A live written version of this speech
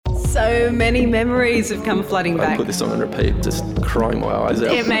So many memories have come flooding back. I put this song on repeat, just crying my eyes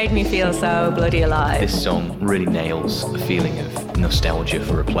out. It made me feel so bloody alive. This song really nails the feeling of nostalgia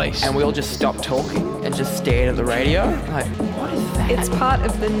for a place. And we all just stopped talking and just stared at the radio. Like, what is that? It's part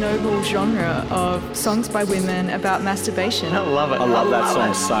of the noble genre of songs by women about masturbation. I love it. I love that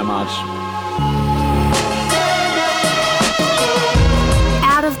song so much.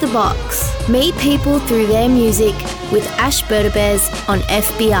 Out of the Box. Meet people through their music with Ash Bertebez on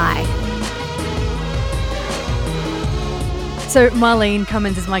FBI. So Marlene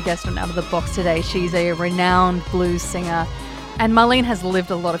Cummins is my guest on Out of the Box today. She's a renowned blues singer. And Marlene has lived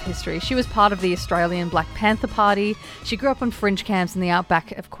a lot of history. She was part of the Australian Black Panther Party. She grew up on fringe camps in the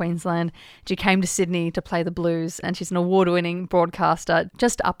outback of Queensland. She came to Sydney to play the blues, and she's an award-winning broadcaster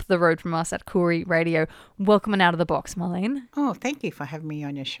just up the road from us at Koori Radio. Welcome and Out of the Box, Marlene. Oh, thank you for having me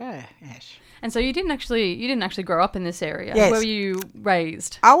on your show, Ash. And so you didn't actually grow up in this area. Yes. Where were you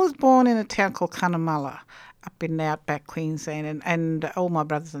raised? I was born in a town called Cunnamulla, up in the outback Queensland, and all my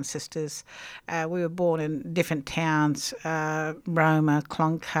brothers and sisters, we were born in different towns, Roma,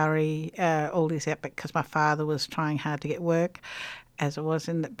 Cloncurry, all these outback, because my father was trying hard to get work, as it was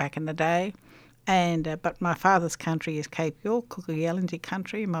back in the day. And but my father's country is Cape York, Cook-a-Yellandji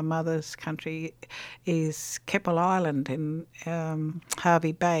country. My mother's country is Keppel Island in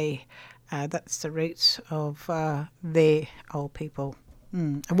Harvey Bay. That's the roots of their old people.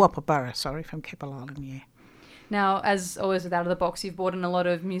 Wapabara, from Keppel Island, yeah. Now, as always with Out of the Box, you've brought in a lot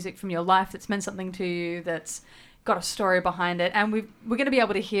of music from your life that's meant something to you, that's got a story behind it. And we're going to be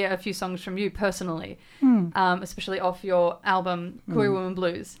able to hear a few songs from you personally, especially off your album, Koori Woman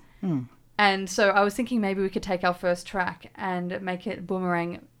Blues. And so I was thinking maybe we could take our first track and make it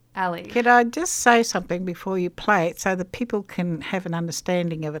Boomerang Alley. Could I just say something before you play it so that people can have an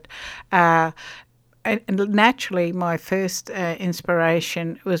understanding of it? And naturally, my first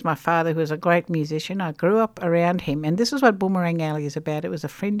inspiration was my father, who was a great musician. I grew up around him, and this is what Boomerang Alley is about. It was a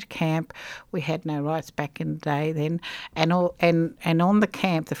fringe camp. We had no rights back in the day then, and on the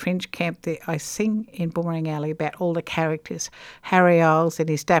camp, the fringe camp, I sing in Boomerang Alley about all the characters. Harry Isles in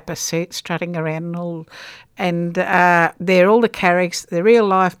his dapper suit, strutting around and all. And they're all the characters, the real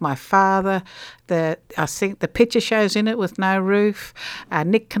life, my father, I think the picture shows in it with no roof,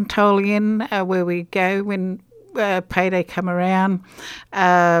 Nick Cantolian, where we go when payday come around,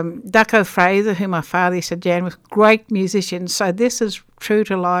 Ducko Fraser, who my father used to jam with, great musicians. So this is true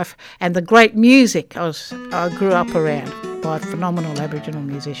to life, and the great music I grew up around by phenomenal Aboriginal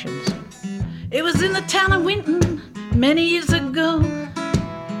musicians. It was in the town of Winton many years ago.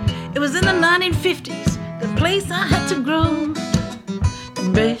 It was in the 1950s, the place I had to grow.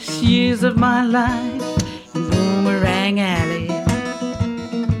 The best years of my life in Boomerang Alley.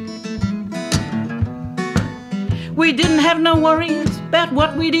 We didn't have no worries about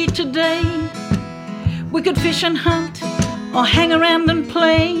what we'd eat today. We could fish and hunt or hang around and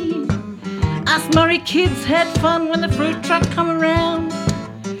play. Us Murray kids had fun when the fruit truck come around.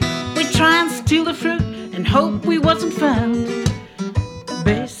 We'd try and steal the fruit and hope we wasn't found. The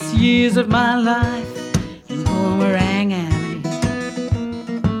best years of my life in Boomerang Alley.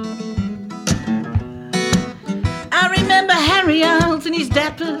 I remember Harry Isles in his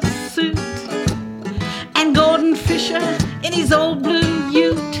dapper suit, and Gordon Fisher in his old blue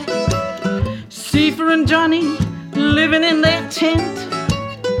ute, Seafer and Johnny living in their tent,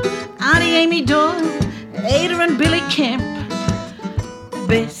 Auntie Amy Doyle, Ada and Billy Kemp.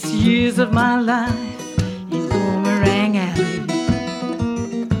 Best years of my life in Boomerang Alley.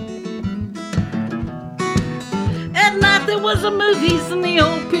 At night there was the movies and the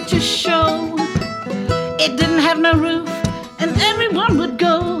old picture show. It didn't have no roof and everyone would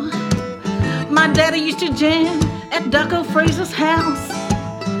go. My daddy used to jam at Ducko Fraser's house,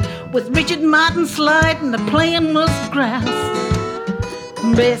 with Richard Martin sliding, the playing was grouse.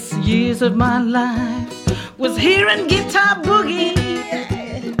 Best years of my life was hearing guitar boogie.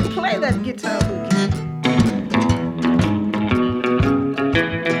 Play that guitar boogie.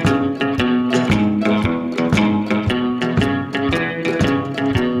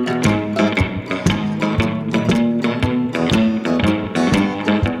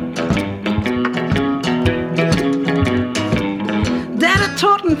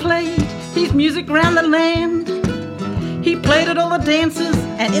 Played his music round the land. He played at all the dances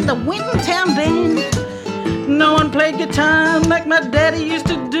and in the Winton Town band. No one played guitar like my daddy used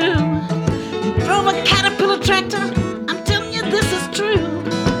to do. He drove a Caterpillar tractor, I'm telling you this is true.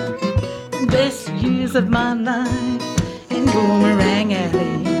 Best years of my life in Boomerang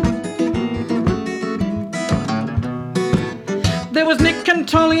Alley. There was Nick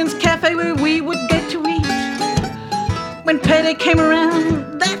Cantolian's cafe where we would get to eat. When payday came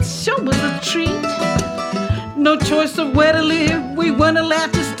around, that sure it was a treat. No choice of where to live, we weren't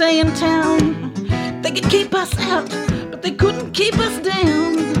allowed to stay in town. They could keep us out, but they couldn't keep us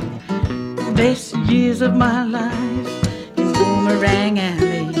down. Best years of my life in Boomerang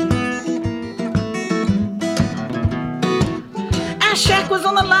Alley. Our shack was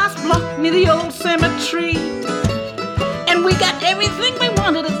on the last block near the old cemetery, and we got everything we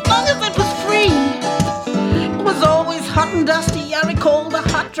wanted as long as it was free. It was always hot and dusty, I recall the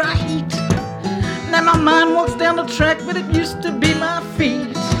hot dry heat. Now my mind walks down the track, but it used to be my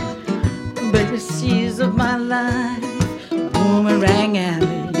feet. Best years of my life, Boomerang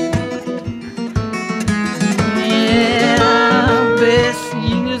Alley. Yeah, best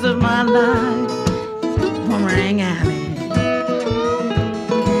years of my life, Boomerang Alley.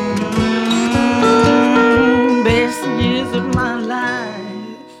 Best years of my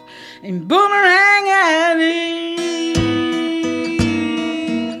life in Boomerang Alley.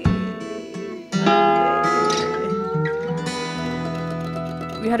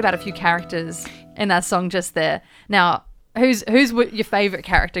 We heard about a few characters in that song just there. Now, who's your favourite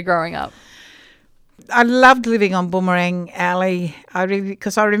character growing up? I loved living on Boomerang Alley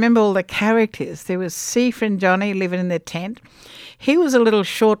because I remember all the characters. There was Seif and Johnny living in their tent. He was a little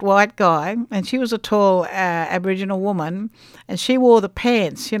short white guy and she was a tall Aboriginal woman, and she wore the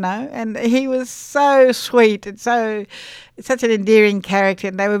pants, and he was so sweet and such an endearing character,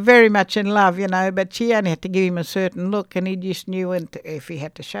 and they were very much in love, but she only had to give him a certain look and he just knew if he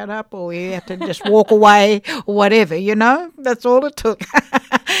had to shut up or he had to just walk away or whatever, that's all it took.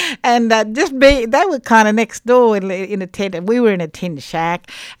 And they were kind of next door in a tent, and we were in a tin shack.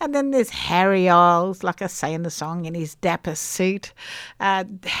 And then there's Harry Isles, like I say in the song, in his dapper suit.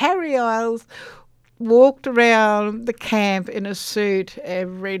 Harry Isles walked around the camp in a suit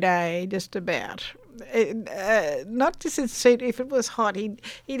every day, just about. Not just his suit, if it was hot, he'd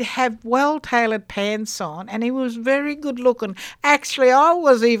have well-tailored pants on, and he was very good looking. Actually, I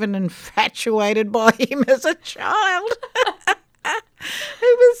was even infatuated by him as a child. He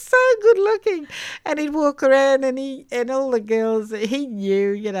was so good looking, and he'd walk around, and all the girls, he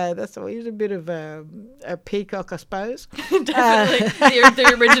knew, that's all. He was a bit of a peacock, I suppose. Definitely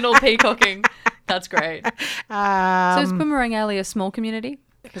the original peacocking. That's great. So is Boomerang Alley a small community?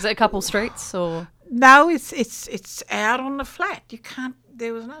 Is it a couple streets or? No, it's out on the flat. You can't.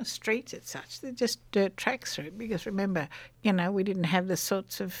 There was no streets as such. They're just dirt tracks through. Because remember, we didn't have the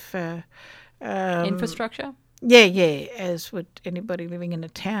sorts of infrastructure. Yeah, as would anybody living in a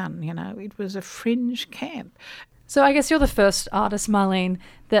town, it was a fringe camp. So I guess you're the first artist, Marlene,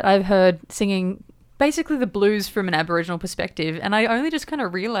 that I've heard singing basically the blues from an Aboriginal perspective, and I only just kind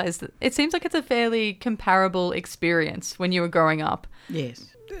of realised that it seems like it's a fairly comparable experience when you were growing up. Yes.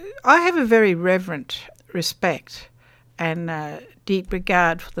 I have a very reverent respect and deep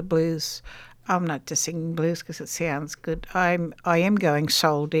regard for the blues. I'm not just singing blues because it sounds good. I am going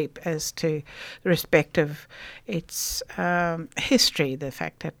soul deep as to the respect of its history, the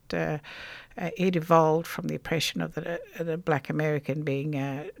fact that it evolved from the oppression of the black American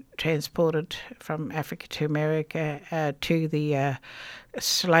being transported from Africa to America to the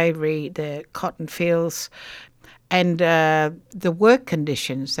slavery, the cotton fields, and the work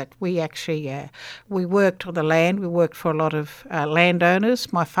conditions that we actually, we worked on the land. We worked for a lot of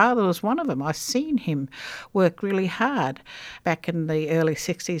landowners. My father was one of them. I've seen him work really hard. Back in the early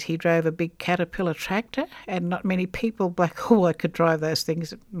 60s, he drove a big Caterpillar tractor, and not many people, black or white, could drive those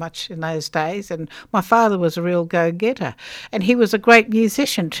things much in those days. And my father was a real go-getter. And he was a great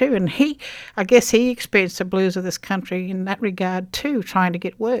musician too. And I guess he experienced the blues of this country in that regard too, trying to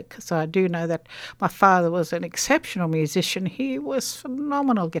get work. Because I do know that my father was an exceptional musician. He was a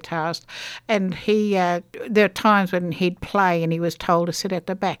phenomenal guitarist, and there are times when he'd play and he was told to sit at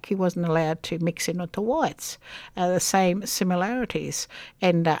the back. He wasn't allowed to mix in with the whites. The same similarities.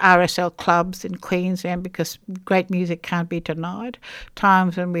 And RSL clubs in Queensland, because great music can't be denied.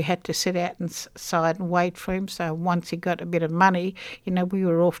 Times when we had to sit outside and wait for him. So once he got a bit of money, we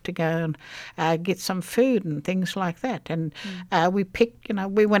were off to go and get some food and things like that. And we picked,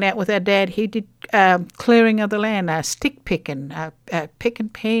 we went out with our dad. He did clearing of the land. Stick picking, picking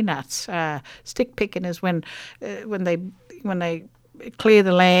peanuts. Stick picking is when they clear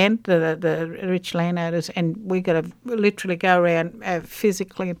the land, the rich landowners, and we got to literally go around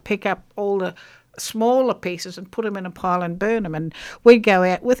physically and pick up all the smaller pieces and put them in a pile and burn them. And we'd go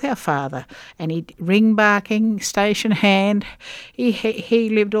out with our father, and he'd ring barking, station hand. He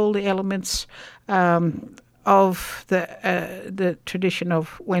lived all the elements of the tradition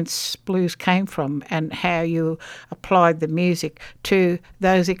of whence blues came from and how you applied the music to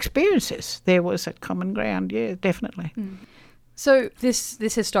those experiences. There was a common ground, yeah, definitely. So this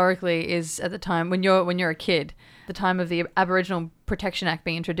historically is at the time when you're a kid, the time of the Aboriginal Protection Act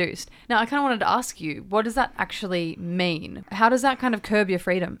being introduced. Now, I kind of wanted to ask you, what does that actually mean? How does that kind of curb your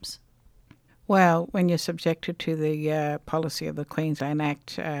freedoms? Well, when you're subjected to the policy of the Queensland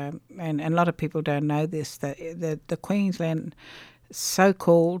Act, and a lot of people don't know this, that the Queensland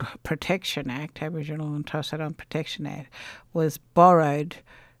so-called Protection Act, Aboriginal and Torres Strait Islander Protection Act, was borrowed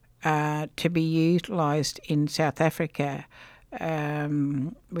to be utilised in South Africa,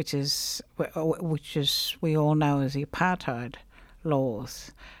 which is we all know as the apartheid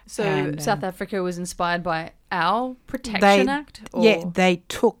laws. So and, South Africa was inspired by our Protection Act? Or? Yeah, they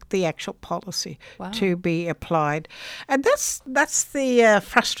took the actual policy to be applied. And that's the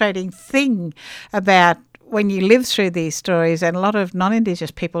frustrating thing about when you live through these stories, and a lot of non-Indigenous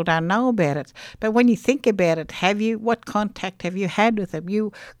people don't know about it. But when you think about it, what contact have you had with them?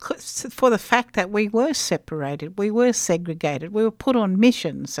 For the fact that we were separated, we were segregated, we were put on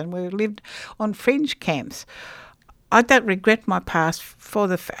missions, and we lived on fringe camps. I don't regret my past.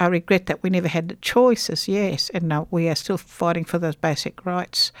 I regret that we never had the choices, yes, and we are still fighting for those basic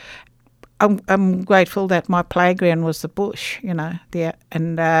rights. I'm grateful that my playground was the bush, and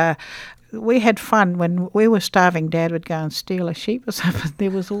we had fun. When we were starving, Dad would go and steal a sheep or something.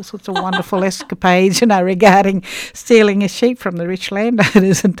 There was all sorts of wonderful escapades, regarding stealing a sheep from the rich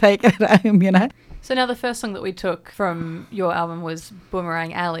landowners and taking it home, So now the first song that we took from your album was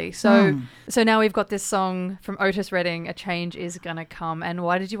Boomerang Alley. So now we've got this song from Otis Redding, A Change Is Gonna Come. And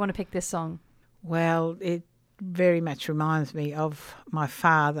why did you want to pick this song? Well, it very much reminds me of my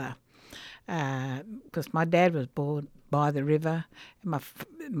father, because my dad was born by the river.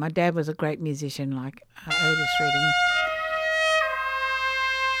 My dad was a great musician like Otis Redding.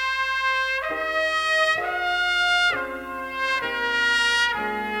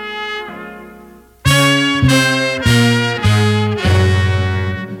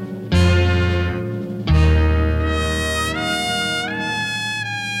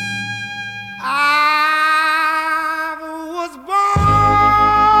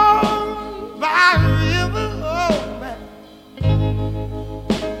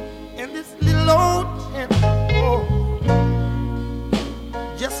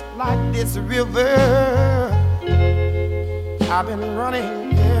 This river, I've been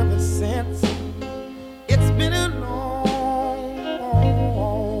running ever since. It's been a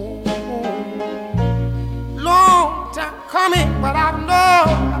long time coming, but I know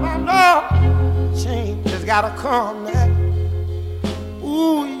change has gotta come now.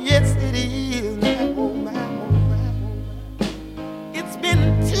 Ooh, yes it is now. Oh my. It's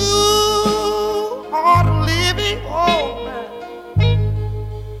been too hard living,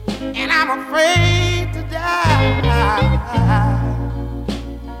 and I'm afraid to die.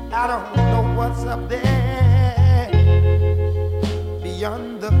 I don't know what's up there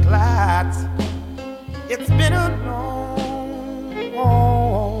beyond the clouds. It's been a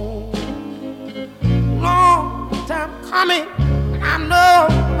long time coming. I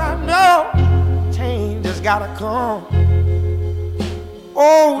know change has gotta come.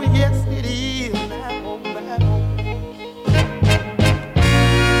 Oh yes it is now.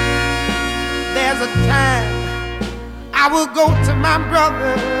 There's a time I will go to my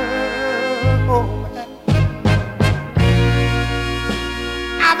brother.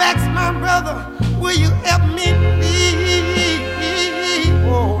 I've asked my brother, will you help me please?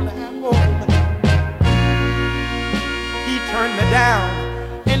 He turned me down,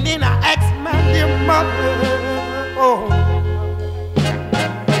 and then I asked my dear mother.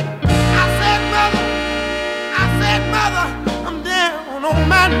 I said, mother, I'm down on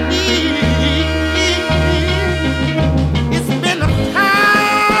my knees. It's been a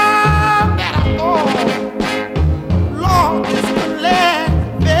time that I thought, Lord, this could last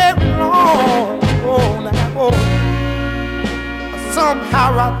very long. Somehow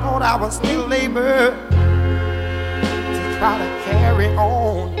I thought I was still able to try to carry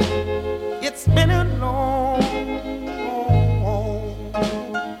on. It's been a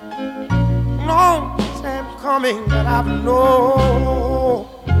long time coming, but I know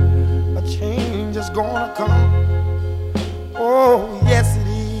a change is gonna come. Oh, yes it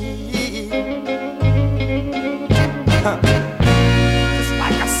is. Just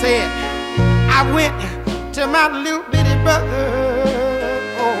like I said, I went to my little bitty brother.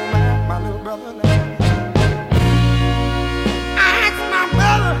 Oh, my little brother. I asked my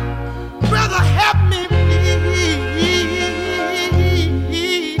brother, help me please.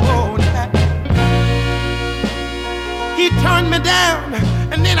 Oh, he turned me down,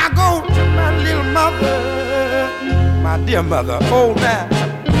 and then I go to my little mother, my dear mother. Oh, man.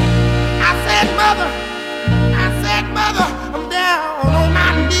 I said, mother, I'm down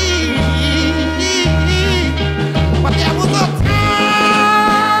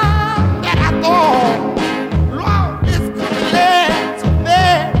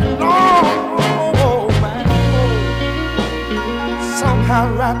somehow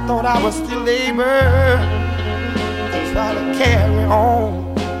I thought I was still able to try to carry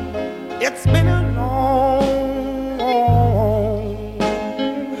on. It's been a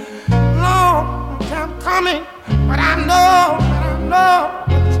long time coming, but I know the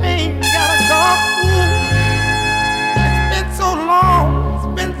change gotta come. It's been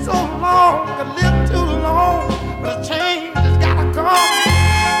so long, a little too long, but the change has gotta come.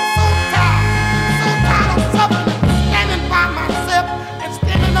 So tired of suffering, standing by myself and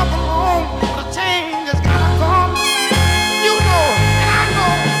standing up alone. The change has gotta come. You know, and I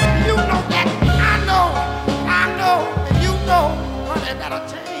know, you know that, I know, and you know, honey, that a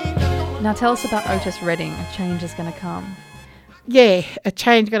change is gonna. Now tell us about Otis Redding, A Change Is Gonna Come. Yeah, a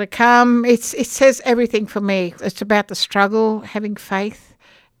change going to come. It says everything for me. It's about the struggle, having faith.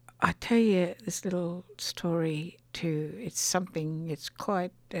 I tell you this little story too. It's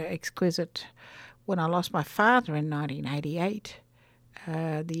quite exquisite. When I lost my father in 1988,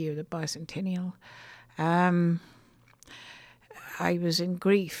 the year of the bicentennial, I was in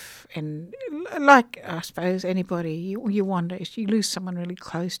grief, and like I suppose anybody, you wonder if you lose someone really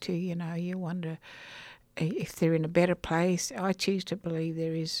close to you. You wonder if they're in a better place. I choose to believe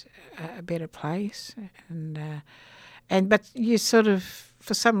there is a better place, but you sort of,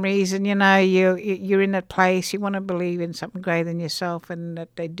 for some reason, you're in that place. You want to believe in something greater than yourself, and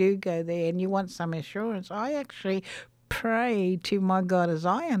that they do go there, and you want some assurance. I actually pray to my God, as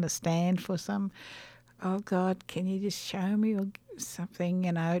I understand, for some. Oh God, can you just show me or something?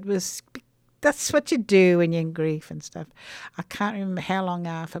 It was. That's what you do when you're in grief and stuff. I can't remember how long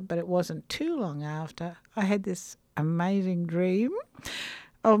after, but it wasn't too long after. I had this amazing dream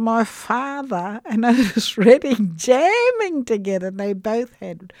of my father and Otis Redding jamming together. They both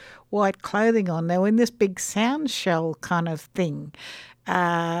had white clothing on. They were in this big sound shell kind of thing.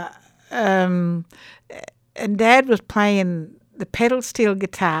 And Dad was playing the pedal steel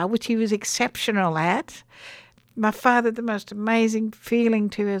guitar, which he was exceptional at. My father had the most amazing feeling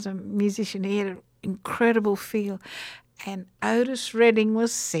too as a musician. He had an incredible feel. And Otis Redding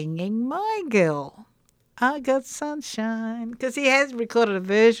was singing My Girl, I Got Sunshine, because he has recorded a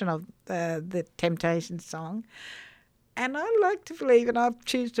version of the Temptations song. And I like to believe, and I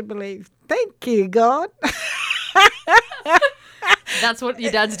choose to believe, thank you, God. That's what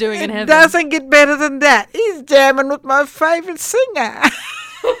your dad's doing in heaven. It doesn't get better than that. He's jamming with my favourite singer.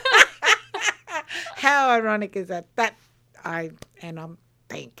 How ironic is that? Thank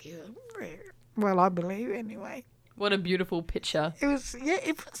you. Well, I believe anyway. What a beautiful picture. It was,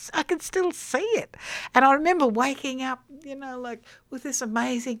 I could still see it. And I remember waking up, with this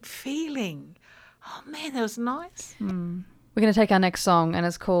amazing feeling. Oh man, that was nice. We're going to take our next song, and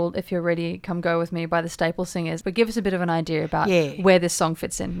it's called If You're Ready, Come Go With Me by the Staple Singers. But give us a bit of an idea about where this song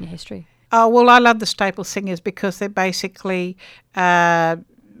fits in your history. Oh, well, I love the Staple Singers because they basically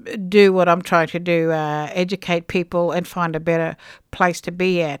do what I'm trying to do, educate people and find a better place to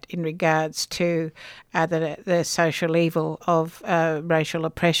be at in regards to the social evil of racial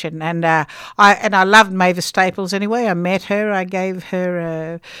oppression. And I loved Mavis Staples anyway. I met her. I gave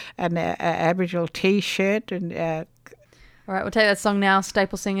her an Aboriginal T-shirt. And all right, we'll take that song now.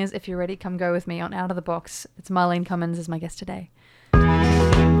 Staple Singers, If You're Ready, Come Go With Me on Out of the Box. It's Marlene Cummins as my guest today.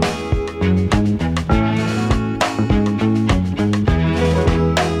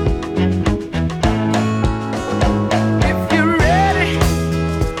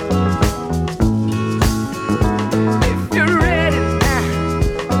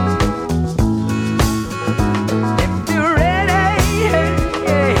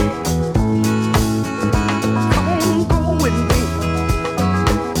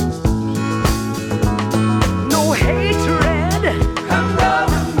 No hatred, come go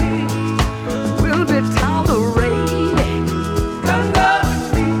with me.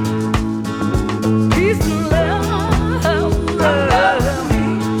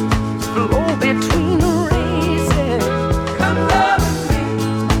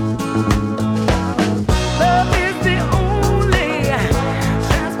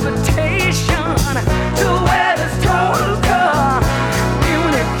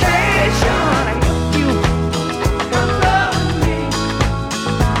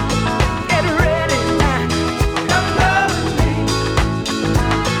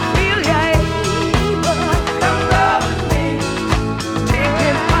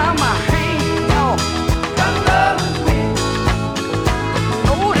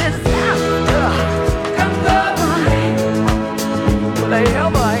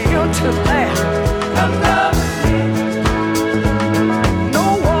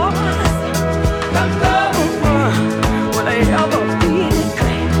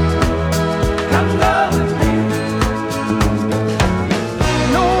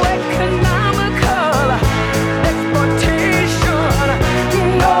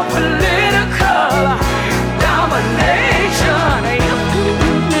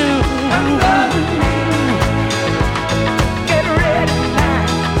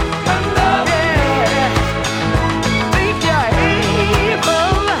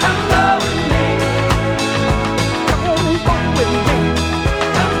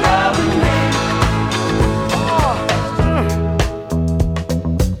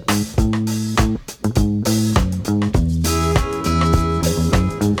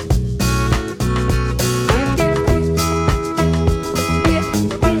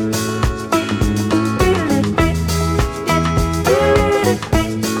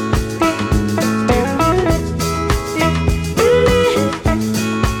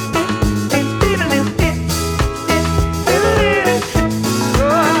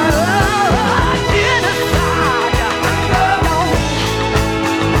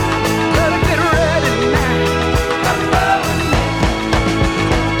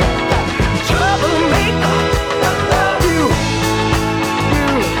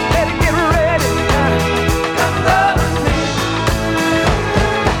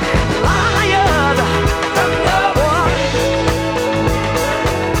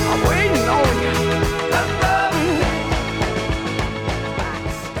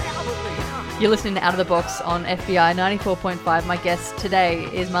 listening to Out of the Box on FBI 94.5. My guest today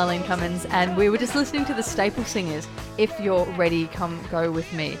is Marlene Cummins, and we were just listening to the Staple Singers, If You're Ready, Come Go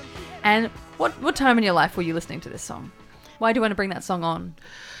With Me. And what time in your life were you listening to this song? Why do you want to bring that song on?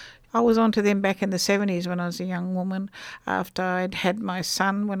 I was onto them back in the 70s when I was a young woman, after I'd had my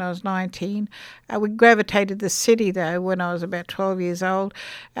son when I was 19. We gravitated the city, though, when I was about 12 years old.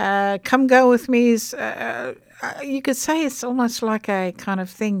 Come Go With Me is, you could say it's almost like a kind of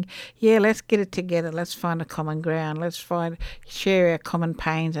thing, yeah, let's get it together, let's find a common ground, share our common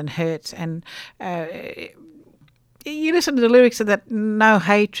pains and hurts. And you listen to the lyrics of that, no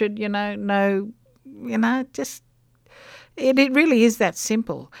hatred, just... It really is that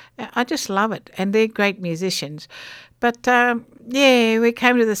simple. I just love it, and they're great musicians. But, we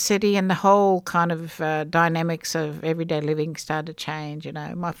came to the city and the whole kind of dynamics of everyday living started to change.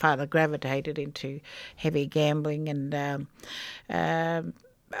 My father gravitated into heavy gambling, and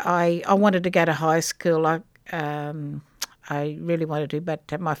I wanted to go to high school. I really wanted to,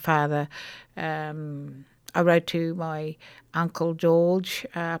 but my father... I wrote to my Uncle George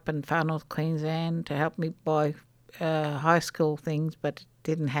up in Far North Queensland to help me buy high school things, but it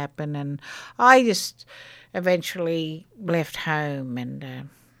didn't happen, and I just eventually left home, and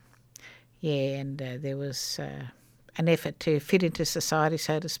there was an effort to fit into society,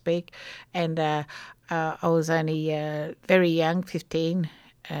 so to speak, and I was only very young, 15,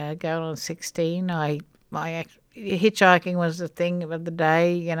 going on 16. Hitchhiking was the thing of the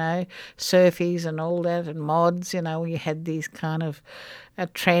day, surfies and all that, and mods, you had these kind of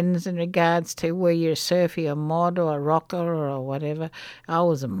trends in regards to were you a surfy, a mod, or a rocker, or whatever. I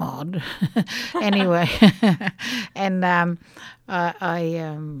was a mod. Anyway, and I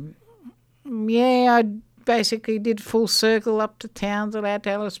basically did full circle up to Townsville, out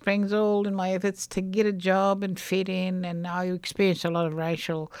to Alice Springs, all in my efforts to get a job and fit in, and I experienced a lot of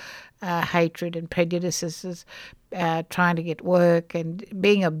racial hatred and prejudices, trying to get work and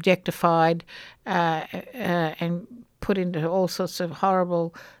being objectified and put into all sorts of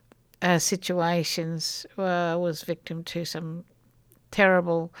horrible situations. I was victim to some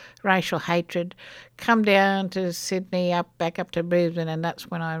terrible racial hatred. Come down to Sydney, back up to Brisbane, and that's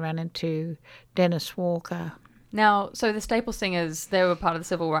when I ran into Dennis Walker. Now, so the Staple Singers, they were part of the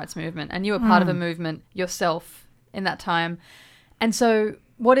civil rights movement, and you were part of a movement yourself in that time. And so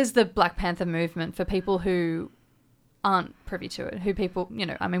what is the Black Panther movement for people who aren't privy to it, we've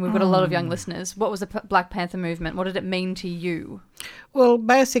got a lot of young listeners. What was the Black Panther movement? What did it mean to you? Well,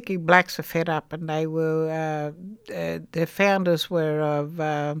 basically, blacks were fed up, and they were, the founders were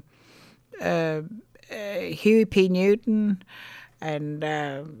of Huey P. Newton and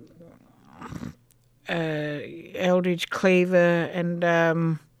Eldridge Cleaver,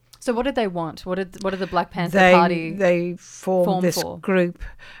 and... So what did they want? What did the Black Panther Party They formed this group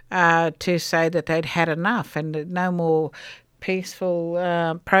to say that they'd had enough and no more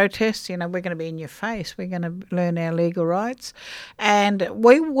peaceful protests. We're going to be in your face. We're going to learn our legal rights. And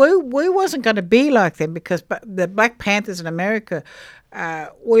we wasn't going to be like them, because the Black Panthers in America,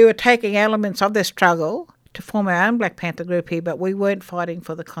 we were taking elements of their struggle to form our own Black Panther group here, but we weren't fighting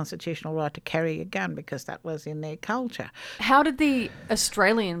for the constitutional right to carry a gun, because that was in their culture. How did the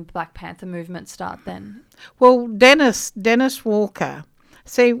Australian Black Panther movement start then? Well, Dennis Walker.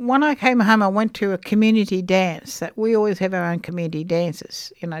 See, when I came home, I went to a community dance. That we always have our own community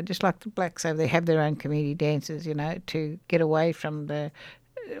dances, just like the blacks over there have their own community dances, to get away from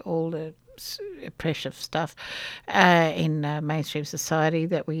all the oppressive stuff in mainstream society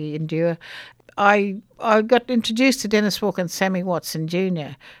that we endure. I got introduced to Dennis Walker and Sammy Watson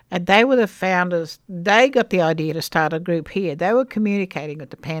Jr., and they were the founders. They got the idea to start a group here. They were communicating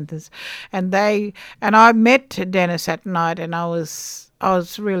with the Panthers, and I met Dennis that night, and I was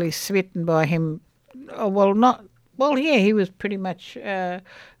really smitten by him. He was pretty much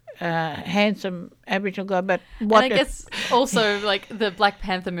handsome Aboriginal guy, but what? And I guess also like the Black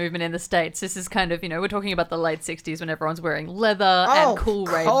Panther movement in the States. This is kind of, we're talking about the late 60s when everyone's wearing leather and cool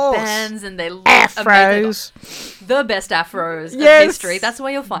Ray-Bans, and they look afros, amazing. The best afros of history. That's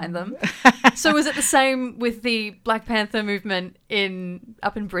where you'll find them. So was it the same with the Black Panther movement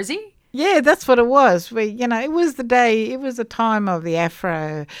up in Brizzy? Yeah, that's what it was. It was the day. It was the time of the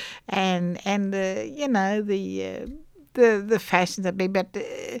afro, and the fashions that be, but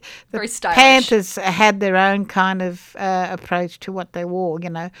the Panthers had their own kind of approach to what they wore,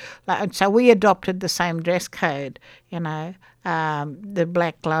 so we adopted the same dress code, the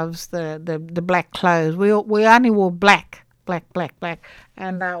black gloves, the black clothes. We only wore black,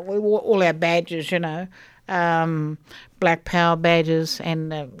 and we wore all our badges, Black Power badges,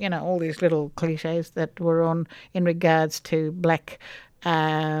 and all these little cliches that were on in regards to black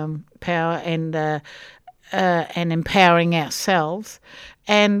power and empowering ourselves.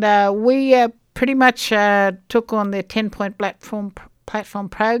 And we pretty much took on their 10-point platform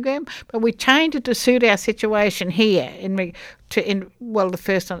program, but we changed it to suit our situation here. The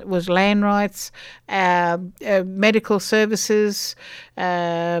first one was land rights, medical services,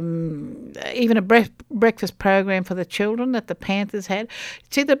 even a breakfast program for the children that the Panthers had.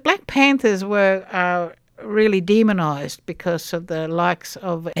 See, the Black Panthers were really demonised because of the likes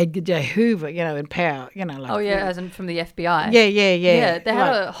of Edgar J. Hoover, in power, as in from the FBI. Yeah. Yeah, they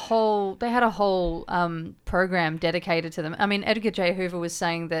had a whole program dedicated to them. I mean, Edgar J. Hoover was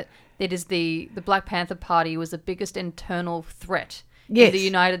saying that it is the Black Panther Party was the biggest internal threat in the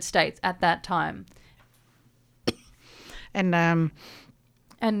United States at that time. And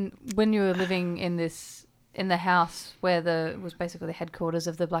when you were living in the house where was basically the headquarters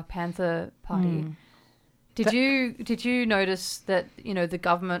of the Black Panther Party. Did you notice that the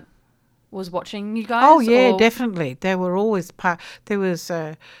government was watching you guys? Oh yeah, definitely. They were always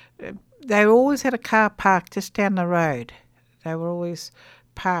they always had a car parked just down the road. They were always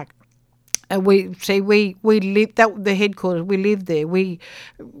parked. We lived the headquarters. We lived there. We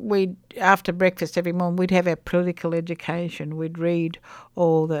after breakfast every morning we'd have our political education. We'd read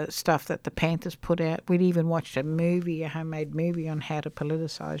all the stuff that the Panthers put out. We'd even watched a homemade movie on how to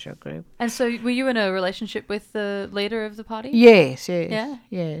politicise your group. And so, were you in a relationship with the leader of the party? Yes,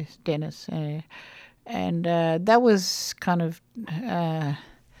 Dennis. And that was kind of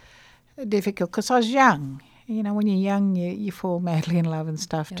difficult because I was young. When you're young, you fall madly in love and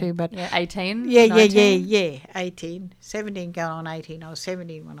stuff too. But 18? Yeah, 18. 17 going on 18. I was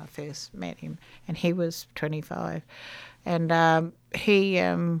 17 when I first met him, and he was 25. And he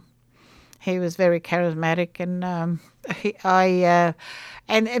was very charismatic, and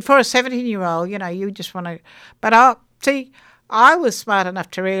and for a 17-year-old, you just want to. But I was smart enough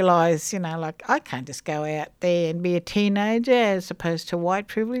to realise, I can't just go out there and be a teenager as opposed to white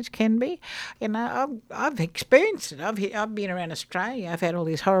privilege can be. I've experienced it. I've been around Australia. I've had all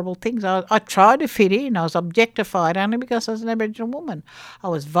these horrible things. I tried to fit in. I was objectified only because I was an Aboriginal woman. I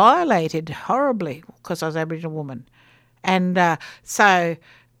was violated horribly because I was an Aboriginal woman. And so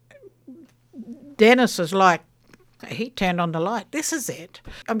Dennis was like, he turned on the light. This is it.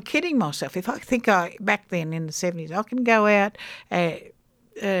 I'm kidding myself. If I think back then in the 70s, I can go out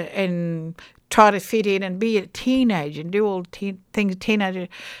and try to fit in and be a teenager and do all the things a teenager.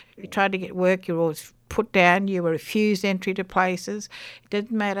 You tried to get work, you were always put down, you were refused entry to places. It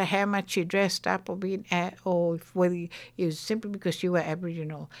didn't matter how much you dressed up or whether it was simply because you were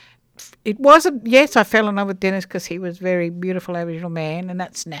Aboriginal. It wasn't. Yes, I fell in love with Dennis because he was a very beautiful Aboriginal man, and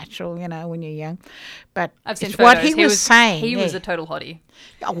that's natural, when you're young. But I've seen it's photos. What he was saying. He was a total hottie.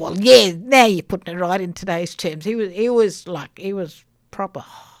 Oh well, yeah. Now you're putting it right in today's terms. He was proper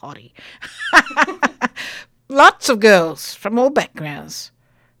hottie. Lots of girls from all backgrounds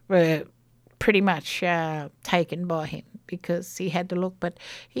were pretty much taken by him because he had the look, but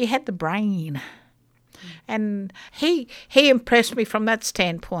he had the brain. And he impressed me from that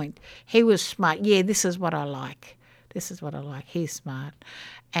standpoint. He was smart. Yeah, this is what I like. He's smart.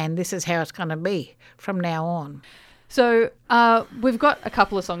 And this is how it's going to be from now on. So we've got a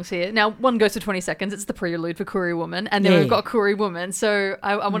couple of songs here. Now, one goes to 20 seconds. It's the prelude for Koori Woman. And then we've got Koori Woman. So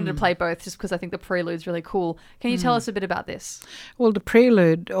I wanted to play both just because I think the prelude's really cool. Can you tell us a bit about this? Well, the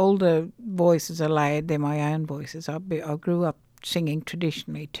prelude, all the voices are layered. They're my own voices. I grew up singing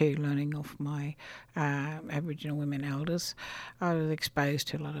traditionally too, learning off my Aboriginal women elders. I was exposed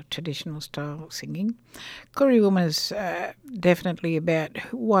to a lot of traditional style singing. Koori Woman is definitely about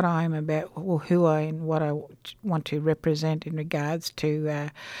what I'm about, or who I and what I want to represent in regards to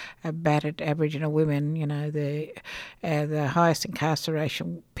battered Aboriginal women. The highest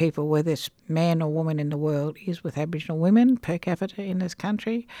incarceration people, whether it's man or woman in the world, is with Aboriginal women per capita in this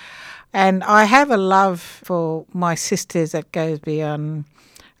country. And I have a love for my sisters that goes beyond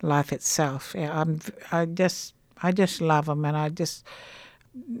life itself. I just love them, and I just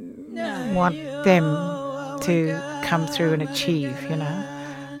want them to come through and achieve.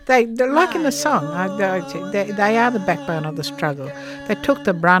 They're like in the song. They are the backbone of the struggle. They took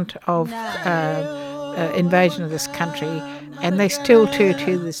the brunt of invasion of this country, and they still do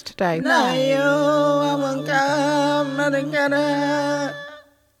to this today.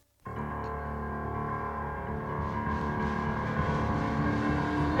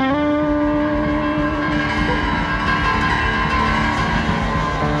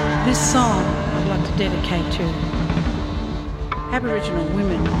 This song I'd like to dedicate to Aboriginal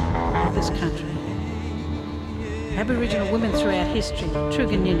women of this country. Aboriginal women throughout history,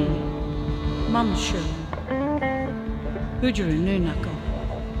 Truganini, Mamashu, Boodjaroo Noonuccal,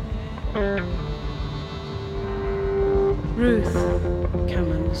 Ruth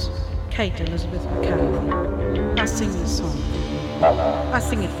Cummins, Kate Elizabeth McCarthy. I sing this song. I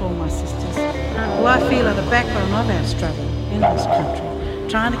sing it for my sisters, who I feel are the backbone of our struggle in this country,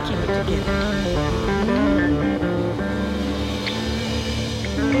 trying to keep it together.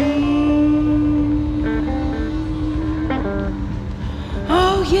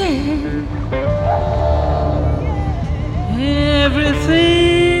 Oh yeah,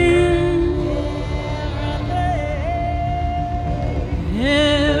 everything.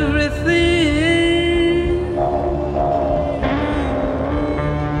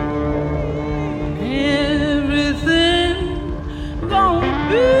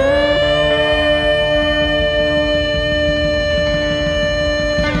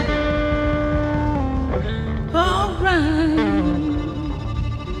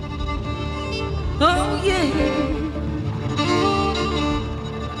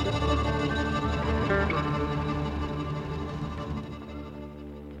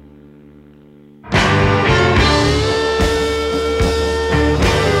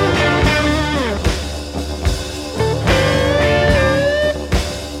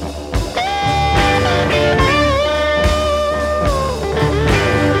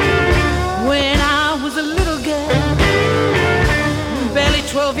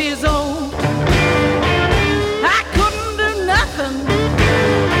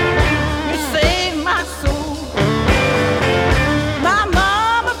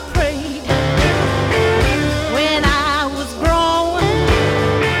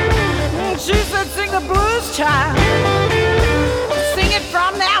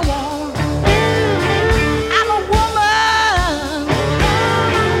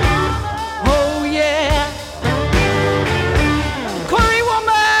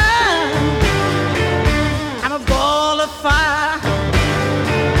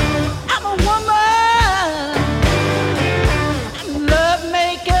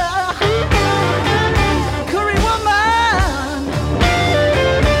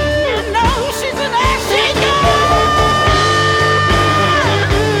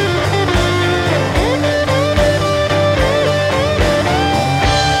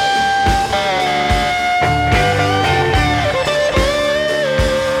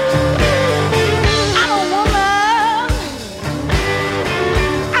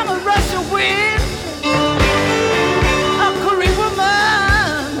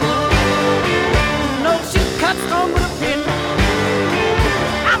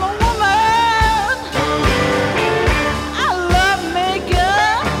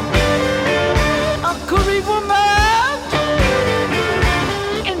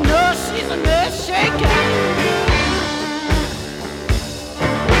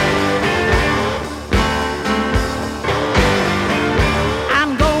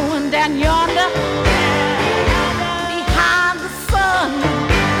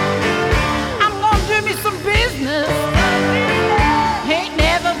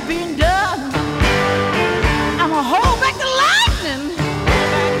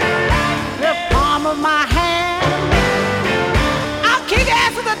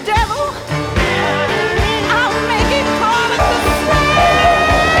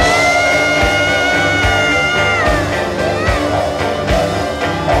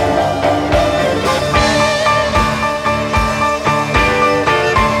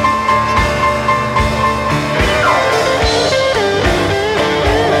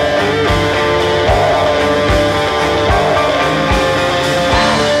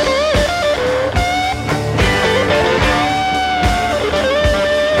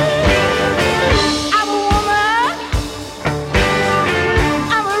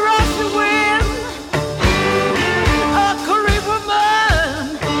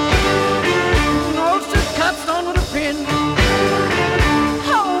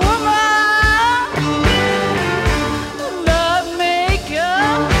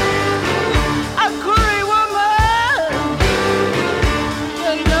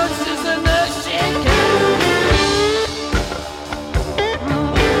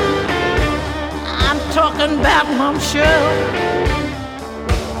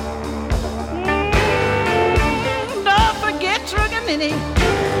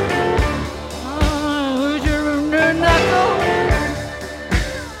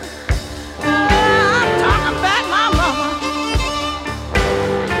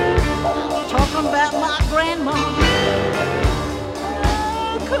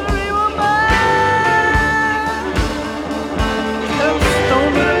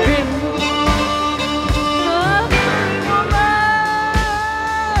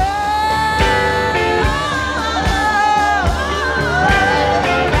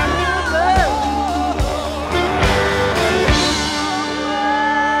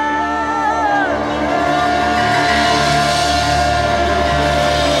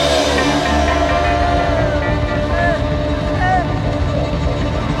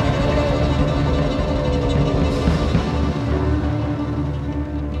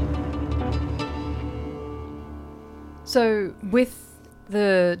 So with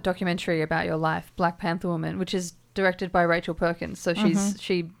the documentary about your life, Black Panther Woman, which is directed by Rachel Perkins, so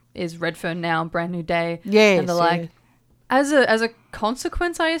she is Redfern now, Brand New Day, and the like. As a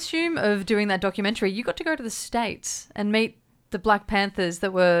consequence, I assume, of doing that documentary, you got to go to the States and meet the Black Panthers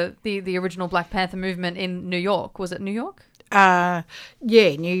that were the original Black Panther movement in New York. Was it New York? Yeah,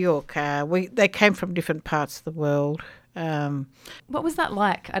 New York. They came from different parts of the world. What was that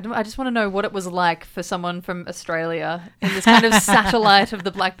like? I just want to know what it was like for someone from Australia in this kind of satellite of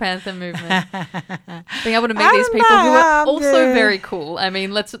the Black Panther movement, being able to meet these people who are also very cool. I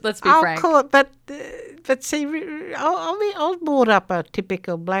mean, let's be frank. Cool, but see, I was brought up a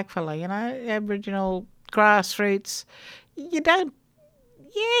typical black fella, Aboriginal grassroots. You don't.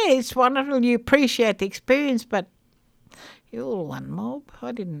 Yeah, it's wonderful. You appreciate the experience, but you're all one mob.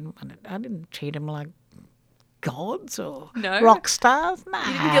 I didn't treat them like gods or rock stars. Nah.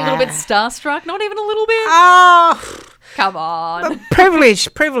 You didn't get a little bit starstruck? Not even a little bit? Oh, come on.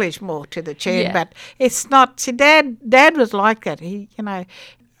 Privilege more to the tune, but it's not. See, Dad was like that. He,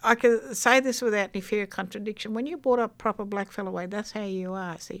 I can say this without any fear of contradiction. When you brought up proper blackfellow way, that's how you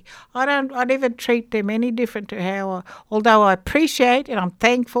are. See, I never treat them any different to how, although I appreciate and I'm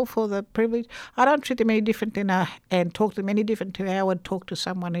thankful for the privilege, I don't treat them any different and talk to them any different to how I would talk to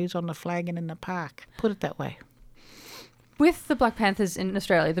someone who's on the flag and in the park. Put it that way. With the Black Panthers in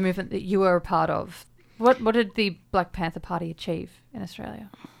Australia, the movement that you were a part of, what did the Black Panther Party achieve in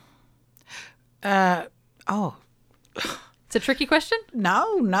Australia? It's a tricky question?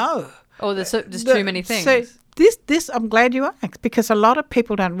 No. Oh, there's too many things. So this I'm glad you asked, because a lot of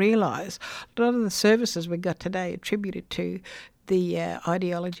people don't realise a lot of the services we got today attributed to the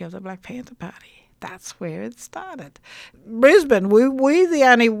ideology of the Black Panther Party. That's where it started. Brisbane, we're the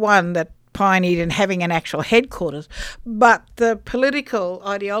only one that pioneered in having an actual headquarters, but the political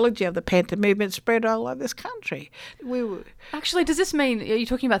ideology of the Panther movement spread all over this country. Actually, does this mean, are you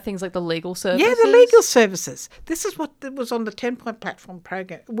talking about things like the legal services? Yeah, the legal services. This is what was on the 10-point platform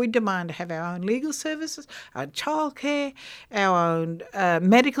program. We demand to have our own legal services, our own childcare, our own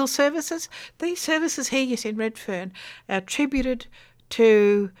medical services. These services here, you see, in Redfern, are attributed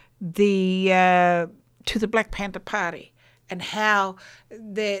to the Black Panther Party, and how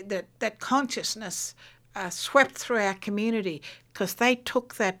that consciousness swept through our community, because they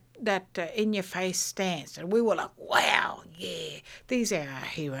took that in-your-face stance, and we were like, wow, yeah, these are our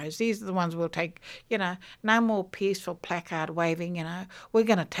heroes. These are the ones we'll take, no more peaceful placard waving, we're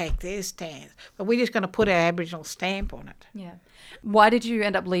going to take their stance, but we're just going to put our Aboriginal stamp on it. Yeah. Why did you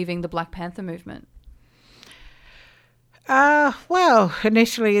end up leaving the Black Panther movement? Well,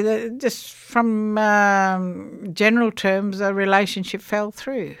 initially, just from general terms, the relationship fell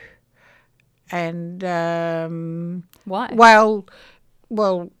through. And why? Well,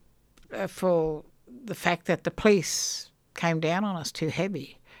 for the fact that the police came down on us too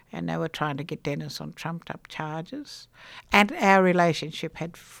heavy, and they were trying to get Dennis on trumped-up charges, and our relationship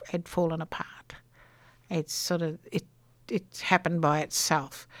had fallen apart. It's sort of it happened by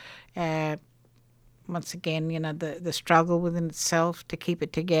itself. Once again, the struggle within itself to keep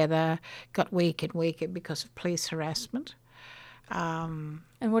it together got weaker and weaker because of police harassment. And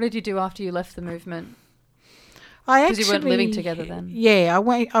what did you do after you left the movement? Because you weren't living together then. Yeah,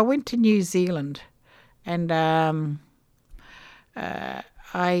 I went to New Zealand, and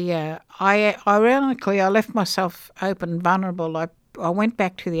ironically I left myself open, vulnerable. I went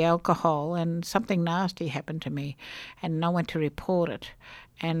back to the alcohol, and something nasty happened to me, and I went to report it.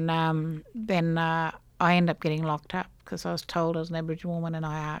 And then I ended up getting locked up because I was told I was an Aboriginal woman, and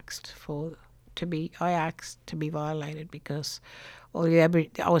I asked to be violated because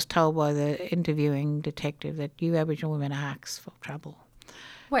I was told by the interviewing detective that you Aboriginal women ask for trouble.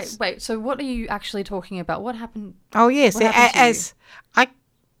 Wait. So what are you actually talking about? What happened? Oh yes, I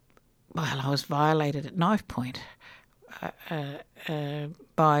was violated at knife point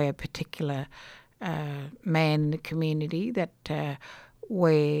by a particular man in the community that.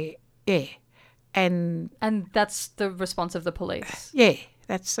 And that's the response of the police. Yeah,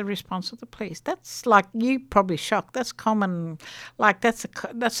 that's the response of the police. That's like, you probably shocked. That's common. Like that's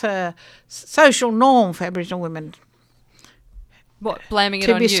a social norm for Aboriginal women. What, blaming it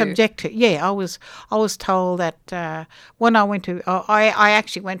on you? To be subjected. Yeah, I was told that when I went to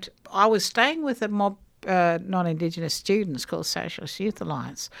I was staying with a mob non-Indigenous students called Socialist Youth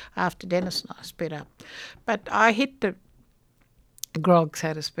Alliance after Dennis and I split up, but I hit the grog,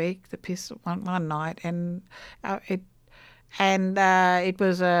 so to speak, the piss one night, and it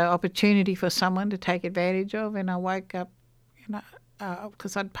was an opportunity for someone to take advantage of, and I woke up,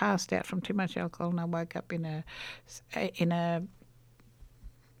 because I'd passed out from too much alcohol, and I woke up in a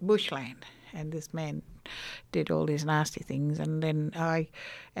bushland, and this man did all these nasty things, and then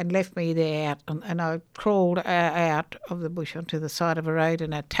left me there out, and I crawled out of the bush onto the side of a road,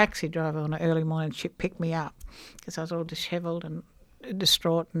 and a taxi driver on an early morning shift picked me up because I was all dishevelled and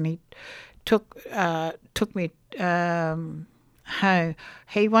distraught, and he took me home.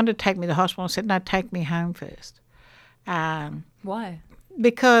 He wanted to take me to the hospital. I said, no, take me home first. Why?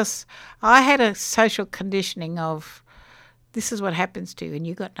 Because I had a social conditioning of, this is what happens to you and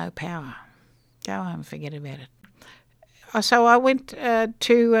you got no power. Go home and forget about it. So I went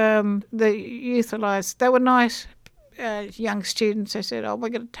to the youth alliance. They were nice young students. They said, we're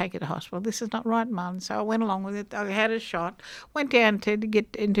going to take you to hospital. This is not right, Mum. So I went along with it. I had a shot, went down to get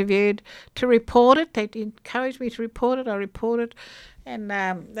interviewed, to report it. They encouraged me to report it. I reported. And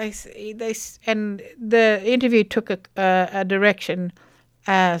they and the interview took a direction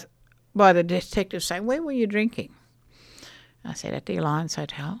by the detective saying, where were you drinking? I said, at the Alliance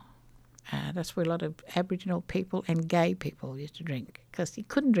Hotel. That's where a lot of Aboriginal people and gay people used to drink, because you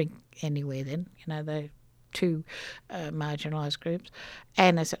couldn't drink anywhere then, they're two marginalised groups.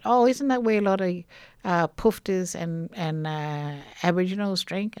 And I said, isn't that where a lot of poofters and Aboriginals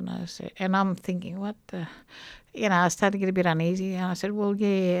drink? And I said, and I'm thinking, what the... I started to get a bit uneasy, and I said, well,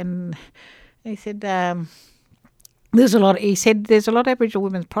 yeah. And he said, there's a lot of Aboriginal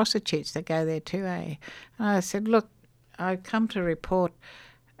women prostitutes that go there too, eh? And I said, look, I come to report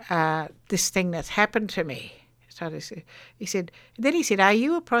this thing that's happened to me. So he said, are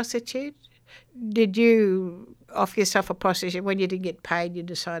you a prostitute? Did you offer yourself a prostitute when you didn't get paid, you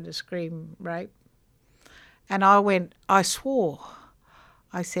decided to scream rape? And I swore.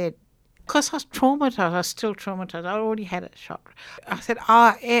 I said, because I was traumatised, I was still traumatised. I already had a shot. I said,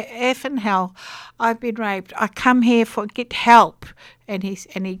 effing hell, I've been raped. I come here for get help. And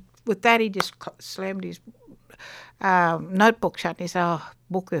he with that he just slammed his notebook shut. And he said,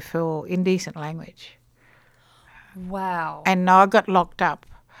 book her for indecent language. Wow. And I got locked up,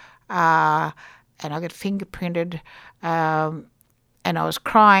 and I got fingerprinted, and I was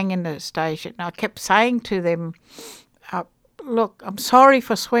crying in the station. And I kept saying to them, look, I'm sorry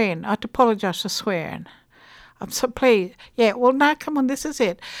for swearing. I had to apologise for swearing. I'm so pleased. Yeah, well, no, come on, this is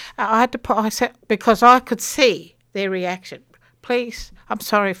it. I said, because I could see their reaction. Please, I'm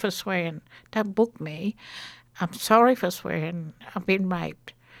sorry for swearing. Don't book me. I'm sorry for swearing. I've been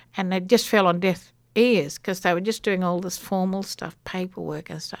raped. And they just fell on deaf ears because they were just doing all this formal stuff,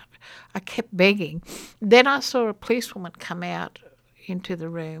 paperwork and stuff. I kept begging. Then I saw a policewoman come out into the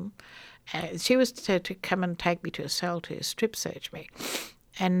room. She was to come and take me to a cell to strip search me.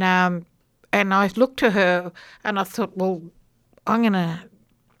 And I looked to her and I thought, well, I'm going to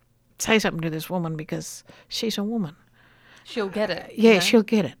say something to this woman because she's a woman. She'll get it. Yeah, she'll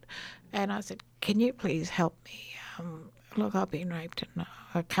get it. And I said, can you please help me? Look, I've been raped and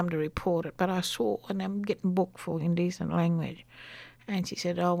I've come to report it, but I saw and I'm getting booked for indecent language. And she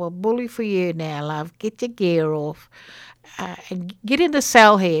said, well, bully for you now, love. Get your gear off and get in the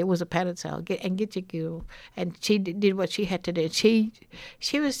cell here. It was a padded cell. Get your gear off. And she did what she had to do.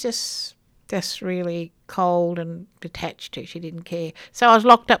 She was just really cold and detached too. She didn't care. So I was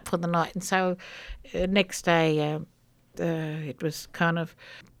locked up for the night. And so next day it was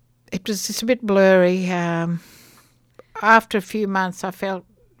just a bit blurry. After a few months I felt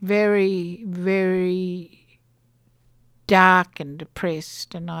very, very dark and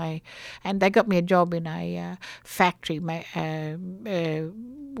depressed, and they got me a job in a factory where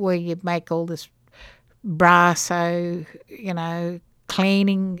you make all this brasso,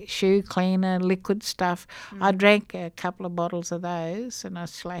 cleaning, shoe cleaner, liquid stuff. I drank a couple of bottles of those and I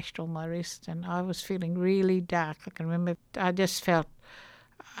slashed all my wrists, and I was feeling really dark. I can remember I just felt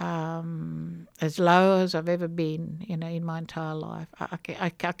as low as I've ever been, in my entire life.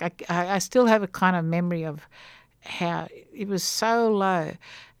 I still have a kind of memory of how it was so low,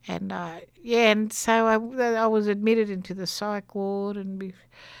 and so I was admitted into the psych ward,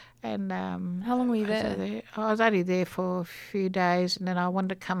 and how long were you there? I was only there for a few days, and then I wanted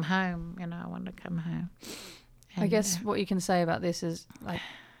to come home. And, I guess what you can say about this is like,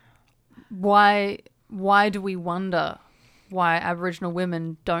 why do we wonder why Aboriginal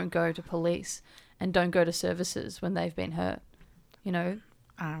women don't go to police and don't go to services when they've been hurt? They're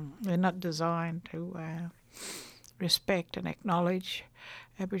not designed to respect and acknowledge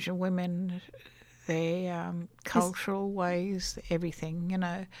Aboriginal women, their cultural ways, everything,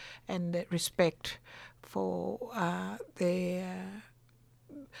 and that respect for their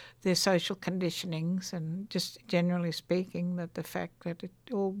their social conditionings, and just generally speaking, that the fact that it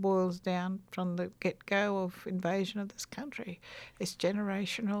all boils down from the get-go of invasion of this country. It's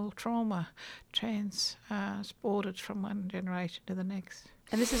generational trauma, transported from one generation to the next.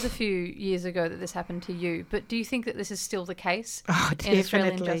 And this is a few years ago that this happened to you, but do you think that this is still the case in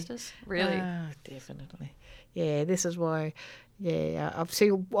Australian justice? Really? Definitely. Yeah, this is why,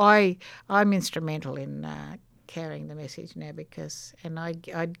 I'm instrumental in carrying the message now, because, and I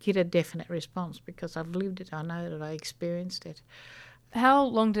get a definite response because I've lived it, I know that I experienced it. How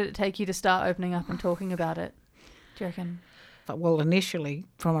long did it take you to start opening up and talking about it, do you reckon? Well, initially,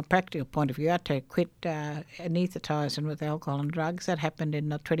 from a practical point of view, I had to quit anaesthetising with alcohol and drugs. That happened in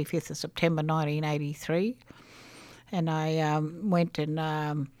the 25th of September 1983. And I went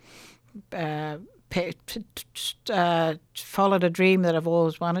and followed a dream that I've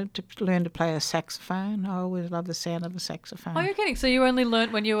always wanted, to learn to play a saxophone. I always loved the sound of a saxophone. Oh, you're kidding. So you only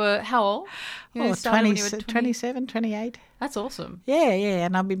learnt when you were, how old? You only started when you were 27, 28. That's awesome. Yeah,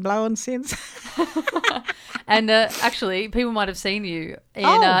 and I've been blowing since. And actually, people might have seen you in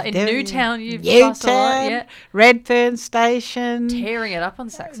Newtown. You've passed a lot, yeah. Redfern Station. Tearing it up on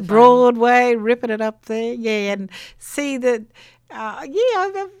saxophone. Broadway, ripping it up there. Yeah, and see that,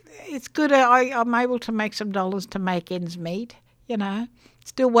 it's good. I'm able to make some dollars to make ends meet,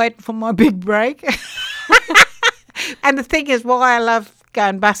 Still waiting for my big break. And the thing is, why I love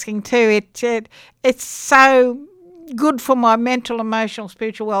going busking too, it's so good for my mental, emotional,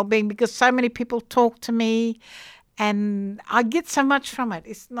 spiritual well-being, because so many people talk to me and I get so much from it.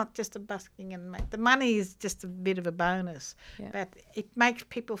 It's not just a busking, and the money is just a bit of a bonus, but it makes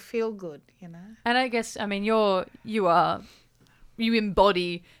people feel good, And I guess, I mean, you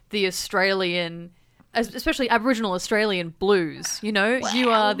embody the Australian, especially Aboriginal Australian blues, Wow. You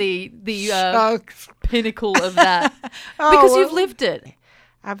are the pinnacle of that because you've lived it.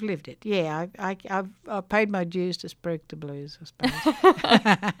 I've lived it, yeah. I've paid my dues to spruik the blues, I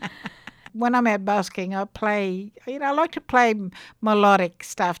suppose. When I'm out busking, I play, I like to play melodic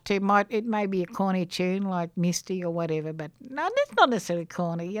stuff too. It may be a corny tune like Misty or whatever, but no, it's not necessarily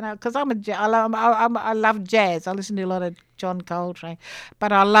corny, because I love jazz. I listen to a lot of John Coltrane,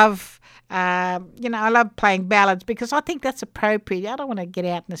 but I love, I love playing ballads because I think that's appropriate. I don't want to get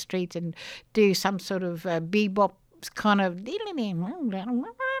out in the streets and do some sort of bebop kind of.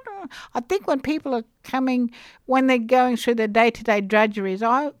 I think when people are when they're going through their day-to-day drudgeries,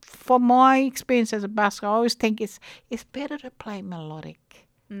 from my experience as a busker, I always think it's better to play melodic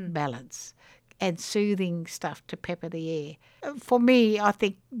ballads and soothing stuff to pepper the air. For me, I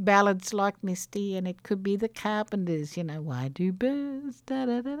think ballads like Misty, and it could be the Carpenters, why do birds,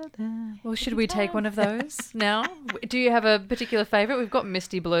 da-da-da-da-da. Well, should we take one of those now? Do you have a particular favourite? We've got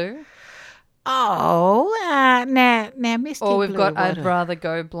Misty Blue. Oh, now Misty Blue. Or we've got I'd Rather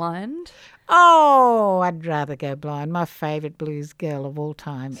Go Blind. Oh, I'd rather go blind. My favourite blues girl of all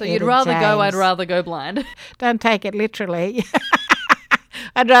time. So you'd rather go I'd Rather Go Blind. Don't take it literally.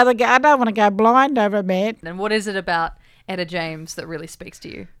 I don't want to go blind over a man. And what is it about Etta James that really speaks to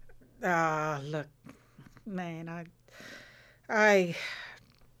you? Oh, look, man, I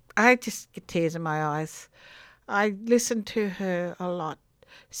just get tears in my eyes. I listen to her a lot.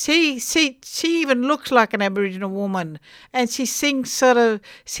 She even looks like an Aboriginal woman, and she sings the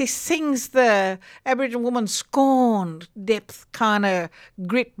Aboriginal woman scorned depth kind of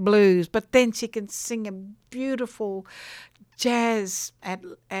grit blues, but then she can sing a beautiful jazz at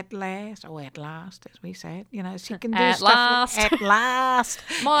last, as we say it. She can do at stuff last. At last.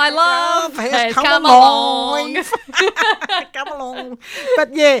 My love has come along. Come along.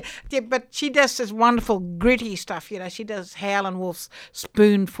 But but she does this wonderful gritty stuff, She does Howlin' Wolf's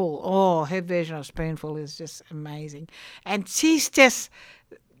Spoonful. Oh, her version of Spoonful is just amazing. And she's just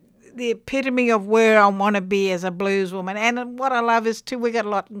the epitome of where I want to be as a blues woman. And what I love is, too, we got a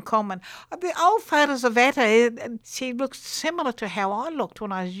lot in common. The old photos of Etta, she looks similar to how I looked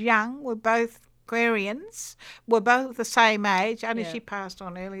when I was young. We're both Aquarians. We're both the same age, only she passed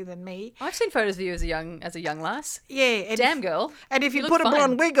on earlier than me. I've seen photos of you as a young lass. Yeah. Damn girl. And if you put a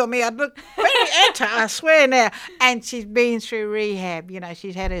blonde wig on me, I'd look very Etta, I swear now. And she's been through rehab.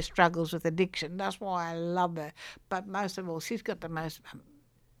 She's had her struggles with addiction. That's why I love her. But most of all, she's got the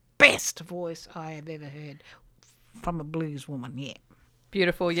best voice I have ever heard from a blues woman,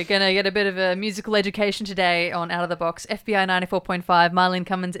 Beautiful. You're going to get a bit of a musical education today on Out of the Box. FBI 94.5. Marlene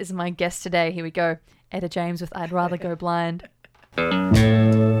Cummins is my guest today. Here we go. Etta James with I'd Rather Go Blind.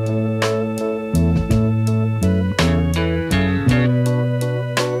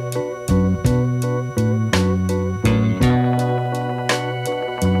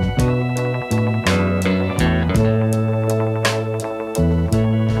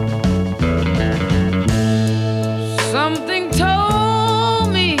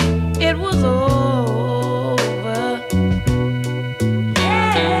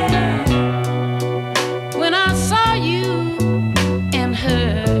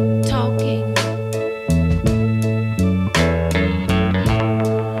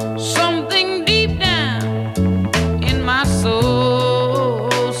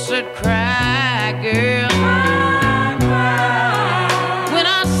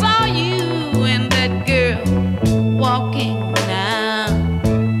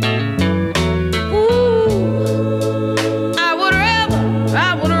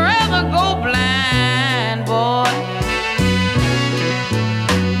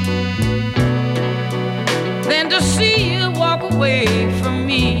 to see you walk away from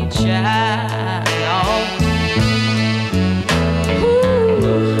me, child.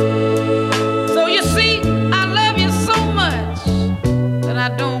 So you see, I love you so much that I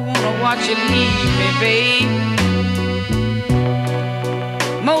don't want to watch you leave me, babe.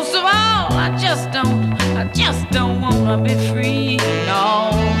 Most of all, I just don't want to be free, no.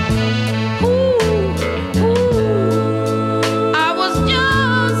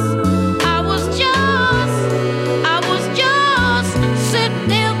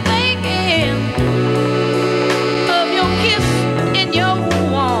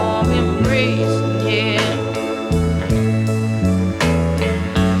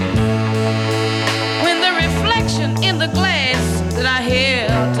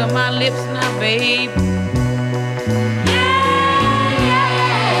 Babe,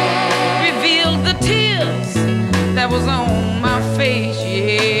 revealed the tears that was on my face,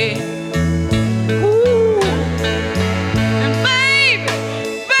 yeah. Ooh, and baby,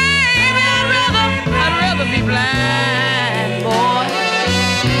 I'd rather be blind, boy,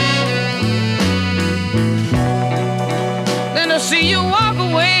 than to see you walk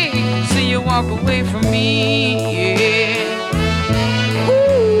away from me, yeah.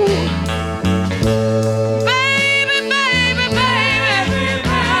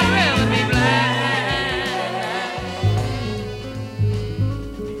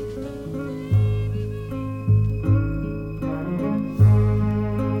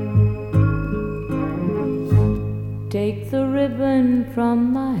 Take the ribbon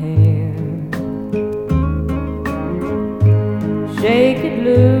from my hair, shake it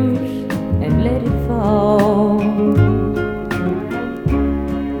loose and let it fall,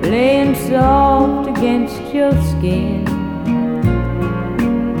 laying soft against your skin,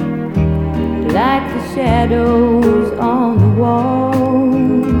 like the shadows on the wall.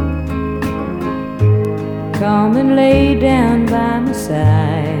 Come and lay down by my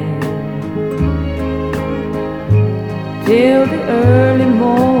side till the early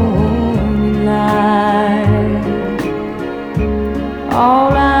morning light.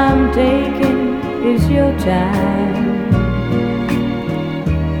 All I'm taking is your time.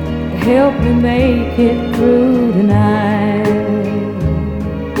 Help me make it through tonight.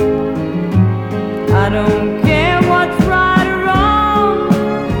 I don't care what's right or wrong,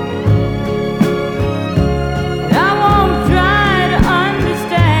 and I won't try to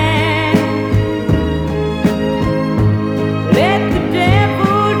understand. Let the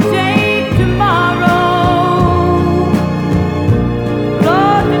devil take tomorrow.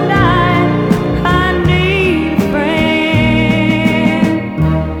 Lord, tonight I need a friend.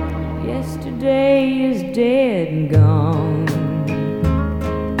 Yesterday is dead and gone,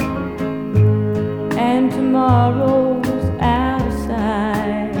 and tomorrow's out of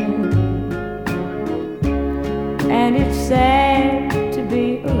sight. And it's sad to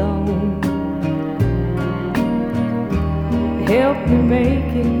be alone. Help me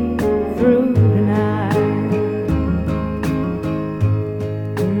make it through tonight.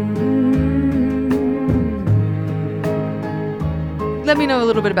 Let me know a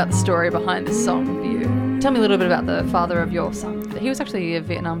little bit about the story behind this song for you. Tell me a little bit about the father of your son. He was actually a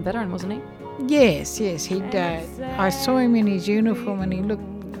Vietnam veteran, wasn't he? Yes, he'd. I saw him in his uniform and he looked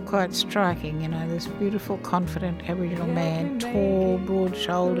quite striking, you know, this beautiful, confident Aboriginal man, tall,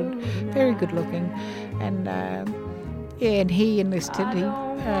 broad-shouldered, very good-looking. And, and he enlisted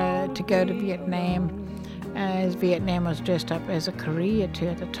to go to Vietnam, as Vietnam was dressed up as a career too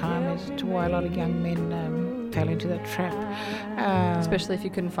at the time, as to why a lot of young men fell into that trap. Especially if you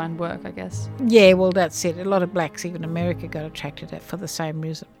couldn't find work, I guess. Yeah, well, that's it. A lot of blacks, even America, got attracted to that for the same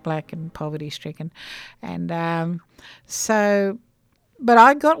reason, black and poverty-stricken. And but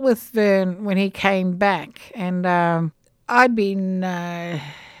I got with Vern when he came back, and I'd been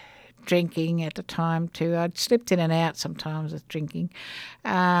drinking at the time too. I'd slipped in and out sometimes with drinking.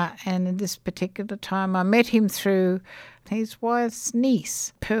 And in this particular time, I met him through his wife's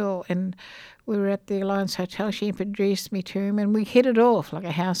niece, Pearl, and we were at the Alliance Hotel. She introduced me to him, and we hit it off like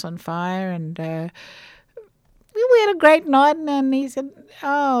a house on fire. And we had a great night. And he said,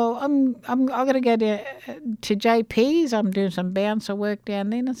 "Oh, I'm going to go to JP's. I'm doing some bouncer work down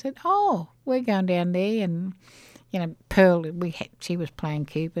there." And I said, "Oh, we're going down there." And you know, Pearl, she was playing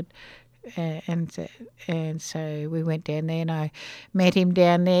Cupid, and so we went down there, and I met him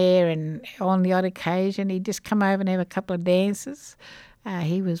down there. And on the odd occasion, he'd just come over and have a couple of dances.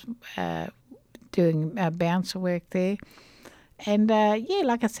 He was doing bouncer work there. And,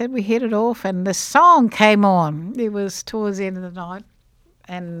 like I said, we hit it off, and the song came on. It was towards the end of the night.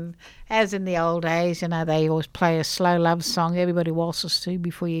 And as in the old days, you know, they always play a slow love song everybody waltzes to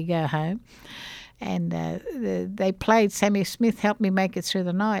before you go home. they played. Sammy Smith helped me make it through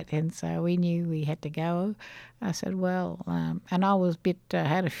the night, and so we knew we had to go. I said, well, and I was a bit, I'd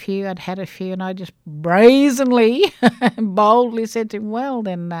had a few, and I just brazenly, boldly said to him, well,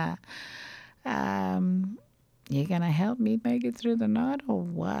 then you're going to help me make it through the night or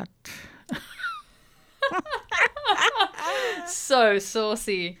what? So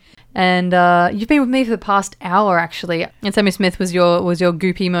saucy. And you've been with me for the past hour, actually. And Sammy Smith was your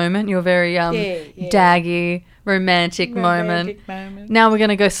goopy moment, your very daggy, romantic moment. Now we're going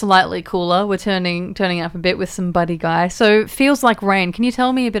to go slightly cooler. We're turning up a bit with some Buddy Guy. So Feels Like Rain. Can you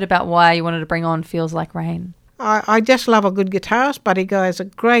tell me a bit about why you wanted to bring on Feels Like Rain? I just love a good guitarist. Buddy Guy is a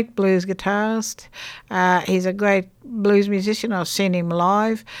great blues guitarist. He's a great blues musician. I've seen him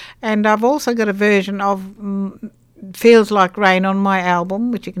live. And I've also got a version of Feels Like Rain on my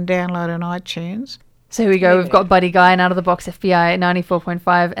album, which you can download on iTunes. So here we go. We've got Buddy Guy and Out of the Box FBI at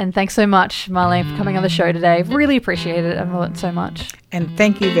 94.5. And thanks so much, Marlene, for coming on the show today. Really appreciate it. I've learned so much. And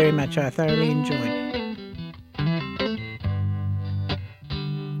thank you very much. I thoroughly enjoyed.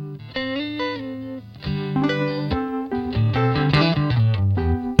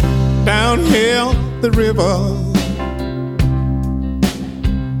 Downhill the river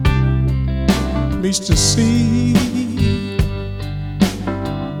meets the sea,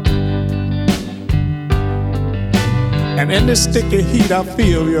 and in the sticky heat I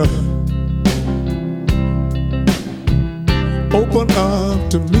feel you open up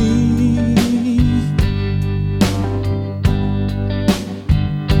to me.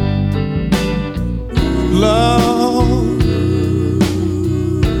 Love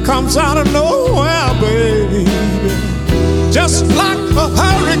comes out of nowhere, baby, just like a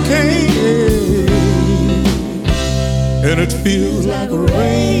hurricane, and it feels like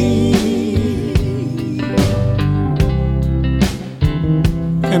rain,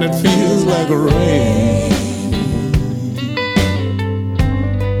 and it feels like rain.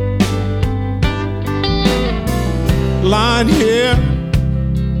 Lying here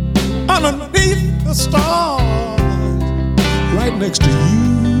underneath the stars, right next to you.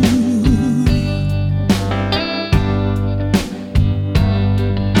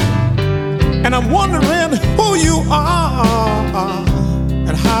 And I'm wondering who you are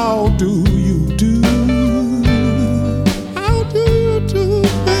and how do you do? How do you do,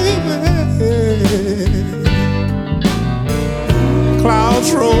 baby?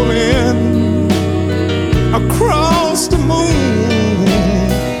 Clouds rolling across the moon,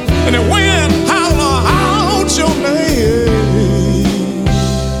 and the wind howling out your name,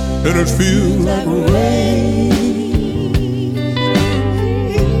 and it feels like rain.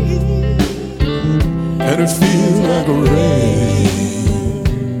 And it feels like rain.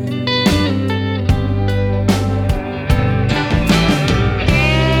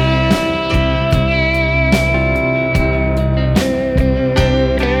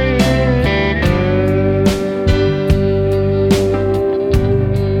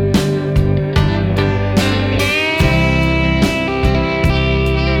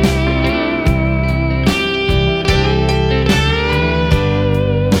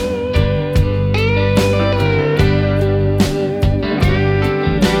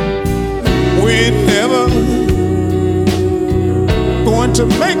 To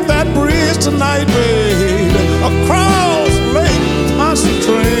make that bridge tonight, baby, across Lake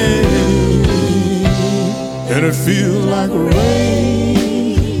Concentrate, and it feels like rain,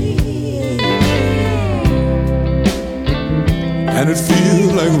 and it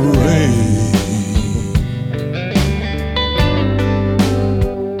feels like rain.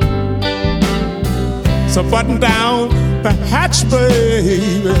 So button down the hatch,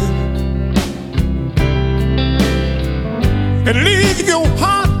 baby, and leave your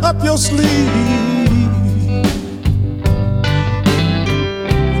heart up your sleeve.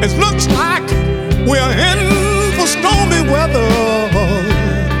 It looks like we're in for stormy weather.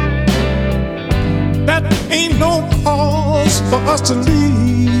 That ain't no cause for us to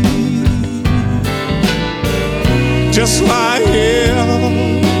leave. Just lie here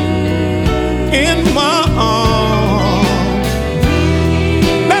in my arms,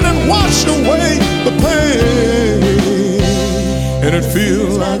 let it wash away the pain. And it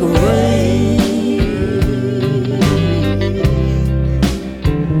feels like rain,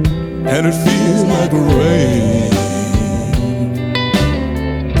 and it feels like rain.